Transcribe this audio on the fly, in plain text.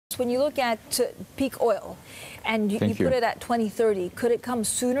when you look at peak oil and you put it at 2030, could it come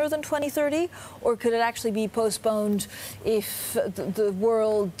sooner than 2030, or could it actually be postponed if the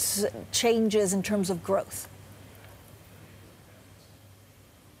world changes in terms of growth?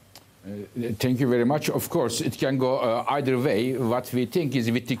 Thank you very much. Of course, it can go either way. What we think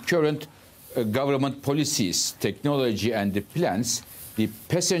is with the current government policies, technology and the plans, the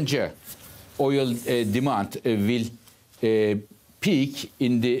passenger oil demand will peak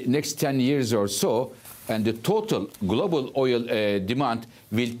in the next 10 years or so, and the total global oil demand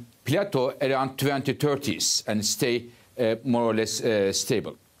will plateau around 2030s and stay more or less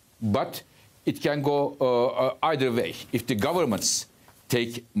stable. But it can go either way. If the governments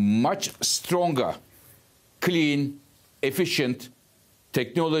take much stronger, clean, efficient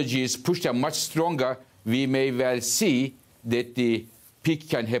technologies, push them much stronger, we may well see that the peak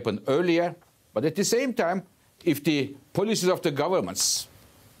can happen earlier. But at the same time, if the policies of the governments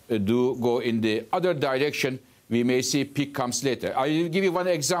do go in the other direction, we may see peak comes later. I will give you one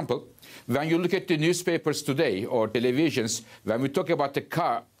example. When you look at the newspapers today or televisions, when we talk about the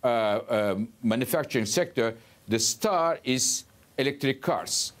car manufacturing sector, the star is electric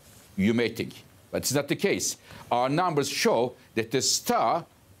cars, you may think. But it's not the case. Our numbers show that the star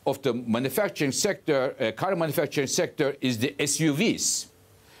of the manufacturing sector, car manufacturing sector, is the SUVs.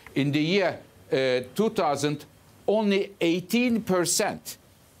 In the year 2000, only 18%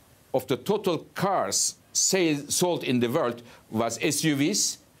 of the total cars sold in the world was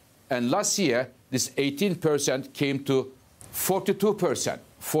SUVs. And last year, this 18% came to 42%.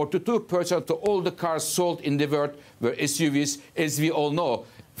 42% of all the cars sold in the world were SUVs. As we all know,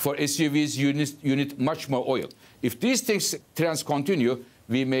 for SUVs, you need much more oil. If these trends continue,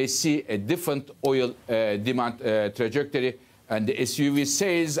 we may see a different oil demand trajectory. And the SUV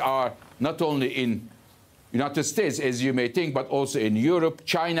sales are not only in United States, as you may think, but also in Europe,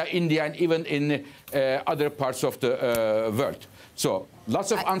 China, India, and even in other parts of the world. So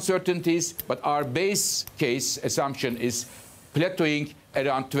lots of uncertainties, but our base case assumption is plateauing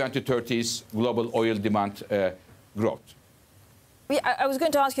around 2030s global oil demand growth. I was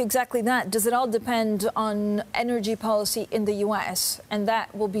going to ask you exactly that. Does it all depend on energy policy in the US, and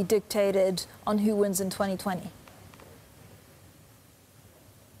that will be dictated on who wins in 2020?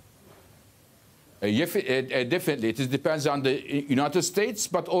 Definitely. It depends on the United States,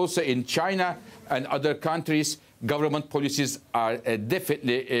 but also in China and other countries. Government policies are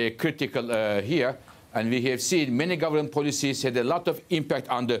definitely critical here. And we have seen many government policies had a lot of impact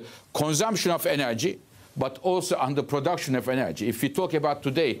on the consumption of energy, but also on the production of energy. If we talk about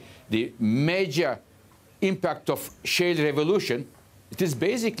today, the major impact of shale revolution, it is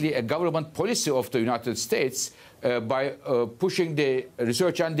basically a government policy of the United States by pushing the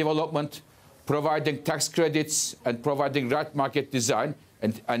research and development, providing tax credits, and providing right market design.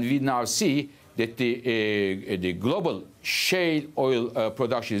 And we now see that the global shale oil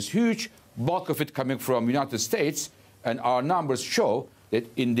production is huge, bulk of it coming from United States. And our numbers show that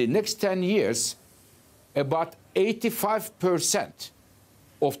in the next 10 years, about 85%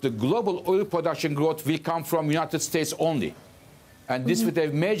 of the global oil production growth will come from United States only. And this would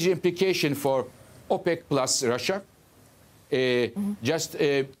have major implication for OPEC plus Russia. Just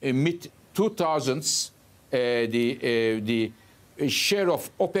mid-2000s, the share of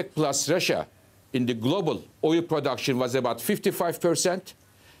OPEC plus Russia in the global oil production was about 55%.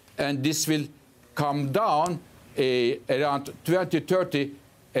 And this will come down around 2030,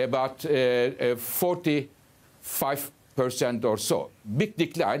 about 45% or so. Big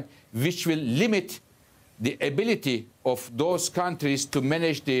decline, which will limit the ability of those countries to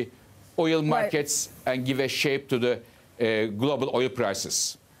manage the oil markets and give a shape to the global oil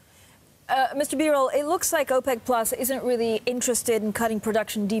prices. Mr. Birol, it looks like OPEC Plus isn't really interested in cutting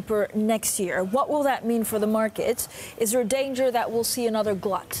production deeper next year. What will that mean for the market? Is there a danger that we'll see another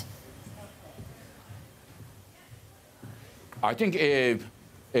glut? I think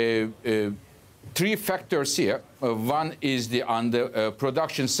three factors here. One is on the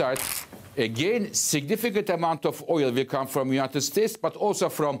production side. Again, significant amount of oil will come from the United States, but also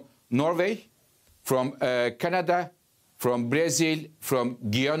from Norway, from Canada, from Brazil, from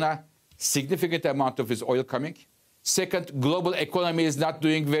Guyana. Significant amount of this oil coming. Second, global economy is not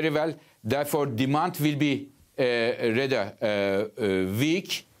doing very well. Therefore, demand will be rather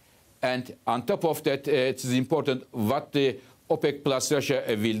weak. And on top of that, it is important what the OPEC plus Russia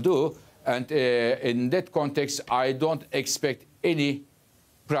will do. And in that context, I don't expect any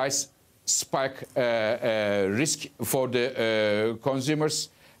price spike risk for the consumers.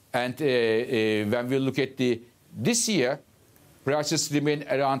 And when we look at this year, prices remain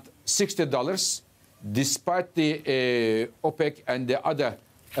around $60, despite the OPEC and the other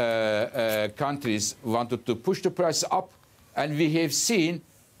countries wanted to push the price up, and we have seen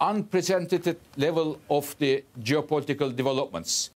unprecedented level of the geopolitical developments.